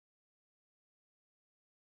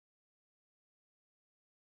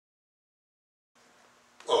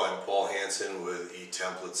with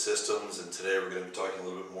ETemplate systems, and today we're going to be talking a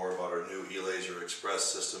little bit more about our new ELaser Xpress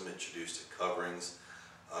system introduced to coverings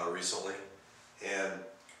recently. And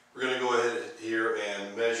we're going to go ahead here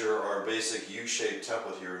and measure our basic U-shaped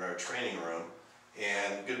template here in our training room,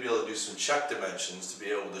 and we're going to be able to do some check dimensions to be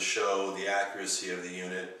able to show the accuracy of the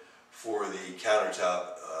unit for the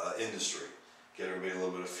countertop industry, get everybody a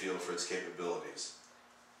little bit of feel for its capabilities.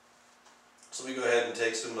 So let me go ahead and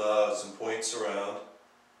take some points around.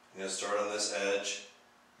 I'm going to start on this edge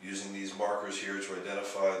using these markers here to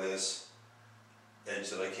identify this edge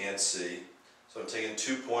that I can't see. So I'm taking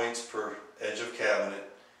 2 points per edge of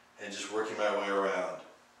cabinet and just working my way around.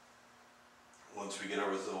 Once we get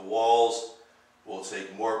over to the walls, we'll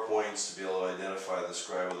take more points to be able to identify the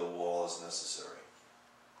scribe of the wall as necessary.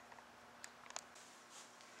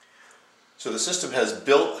 So the system has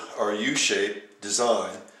built our U-shape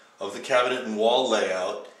design of the cabinet and wall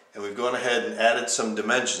layout, and we've gone ahead and added some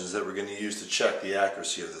dimensions that we're going to use to check the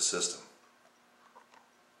accuracy of the system.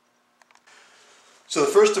 So the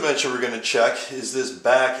first dimension we're going to check is this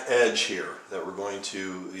back edge here that we're going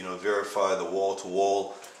to verify the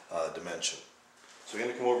wall-to-wall dimension. So I'm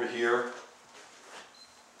going to come over here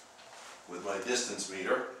with my distance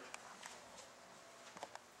meter,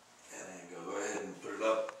 and I'm going to go ahead and put it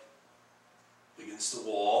up against the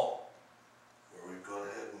wall where we've gone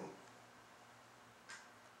ahead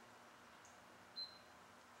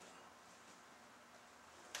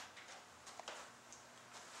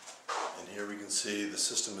and here we can see the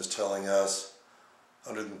system is telling us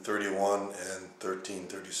 131 and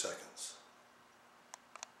 13/30 seconds.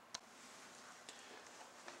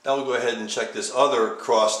 Now we'll go ahead and check this other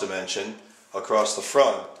cross dimension across the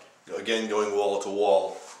front, again going wall to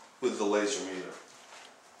wall with the laser meter.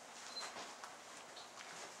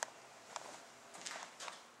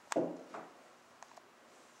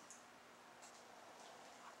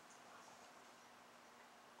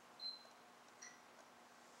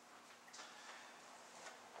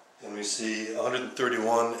 And we see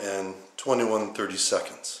 131 and 21/30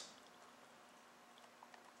 seconds.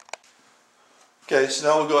 Okay, so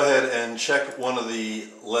now we'll go ahead and check one of the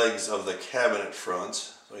legs of the cabinet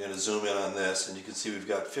fronts. So I'm going to zoom in on this, and you can see we've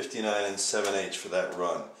got 59 and 7/8 for that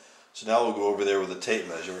run. So now we'll go over there with a tape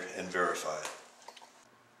measure and verify it.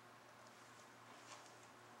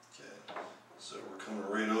 Okay, so we're coming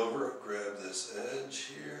right over, grab this edge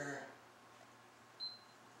here.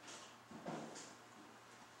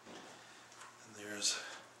 There's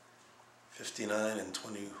 59 and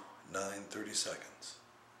 29/30 seconds.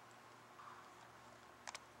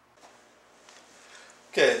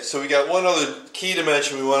 Okay, so we got one other key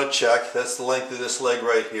dimension we want to check. That's the length of this leg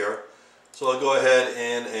right here. So I'll go ahead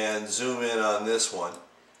and zoom in on this one.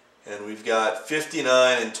 And we've got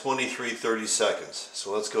 59 and 23/30 seconds.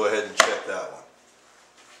 So let's go ahead and check that one.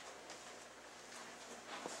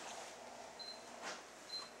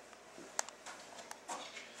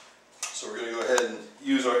 So we're going to go ahead and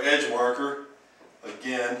use our edge marker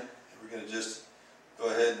again. We're going to just go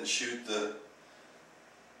ahead and shoot the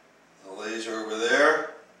laser over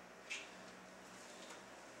there.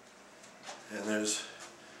 And there's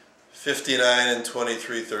 59 and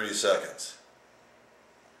 23/30 seconds.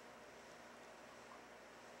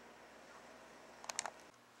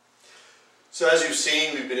 So as you've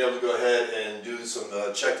seen, we've been able to go ahead and do some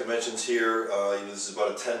check dimensions here. This is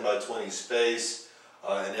about a 10 by 20 space.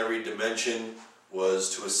 And every dimension was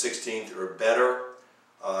to a 16th or better,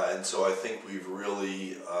 and so I think we've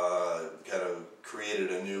really kind of created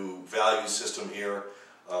a new value system here.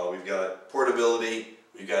 We've got portability,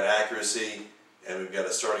 we've got accuracy, and we've got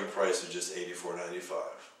a starting price of just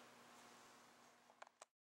 $84.95.